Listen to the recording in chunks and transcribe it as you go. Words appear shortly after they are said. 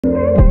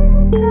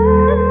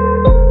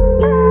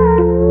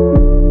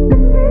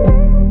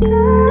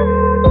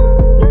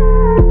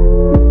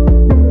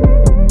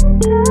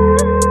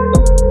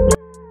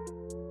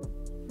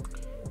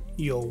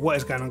What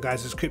is going on,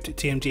 guys? It's Kryptic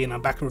TMG and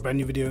I'm back with a brand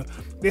new video.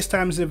 This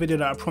time is a video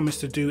that I promised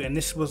to do, and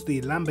this was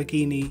the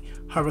Lamborghini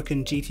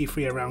Huracan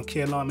GT3 around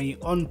Kyalami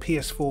on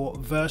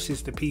PS4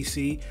 versus the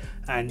PC.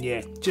 And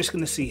yeah, just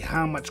gonna see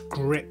how much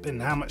grip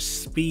and how much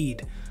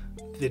speed,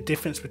 the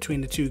difference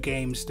between the two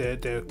games.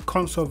 The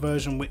console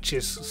version, which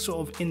is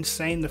sort of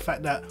insane, the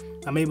fact that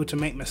I'm able to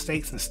make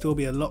mistakes and still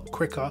be a lot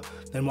quicker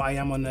than what I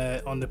am on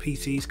the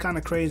PC is kind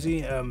of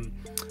crazy.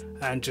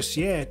 And just,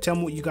 yeah, tell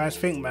me what you guys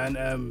think,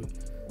 man.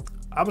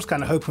 I was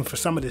kind of hoping for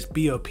some of this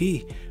BOP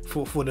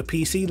for the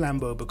PC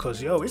Lambo,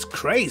 because yo, it's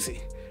crazy.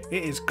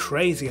 It is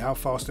crazy how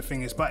fast the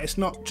thing is. But it's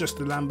not just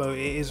the Lambo,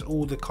 it is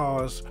all the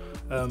cars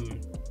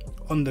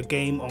on the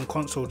game, on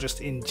console,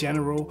 just in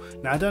general.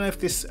 Now I don't know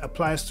if this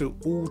applies to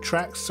all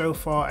tracks. So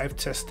far I've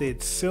tested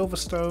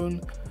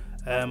Silverstone,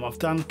 I've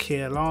done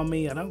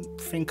Kyalami. I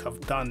don't think I've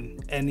done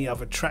any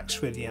other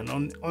tracks really, and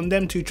on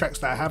them two tracks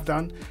that I have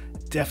done,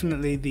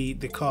 definitely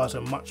the cars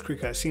are much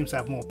quicker. It seems to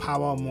have more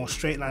power, more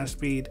straight line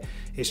speed.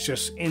 It's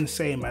just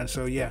insane, man.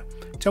 So yeah,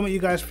 tell me what you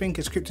guys think.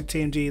 It's Kryptic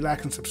TMG.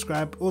 Like and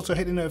subscribe. Also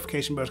hit the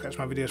notification bell to catch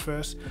my videos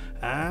first,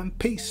 and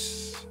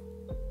peace.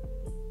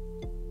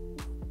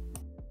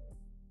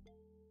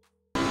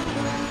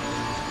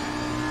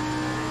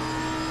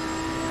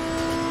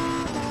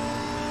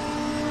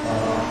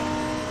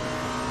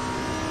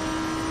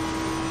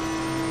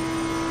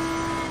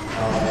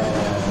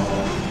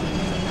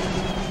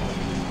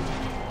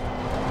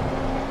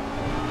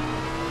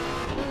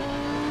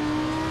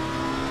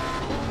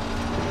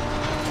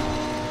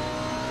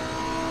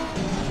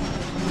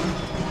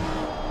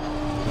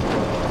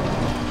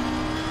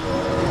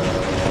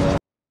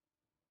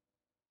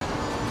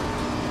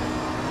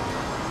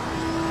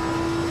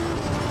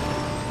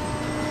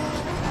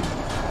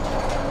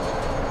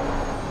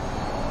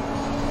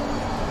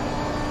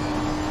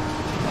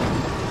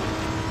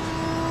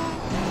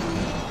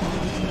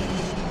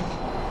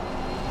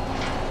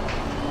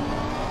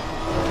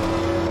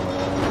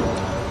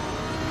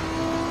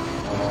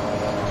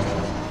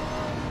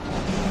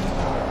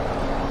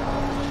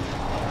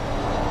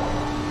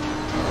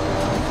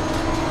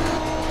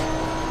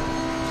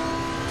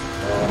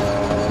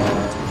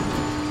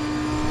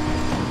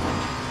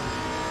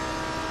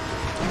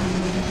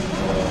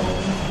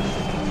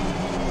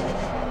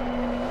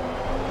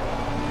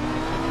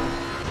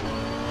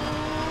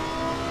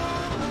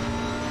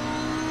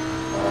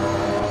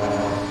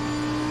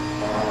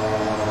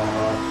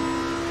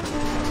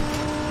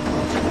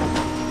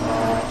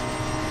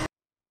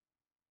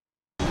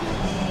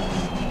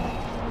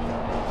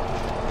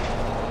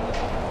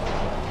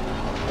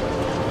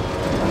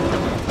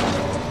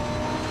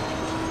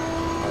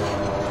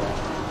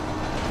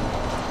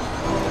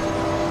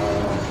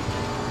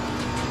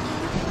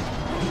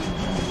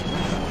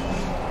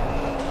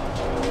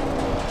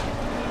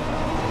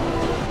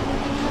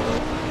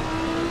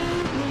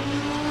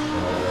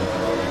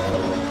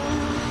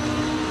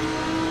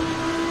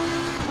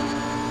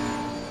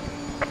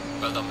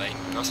 Well done, mate.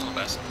 That's not the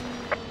best.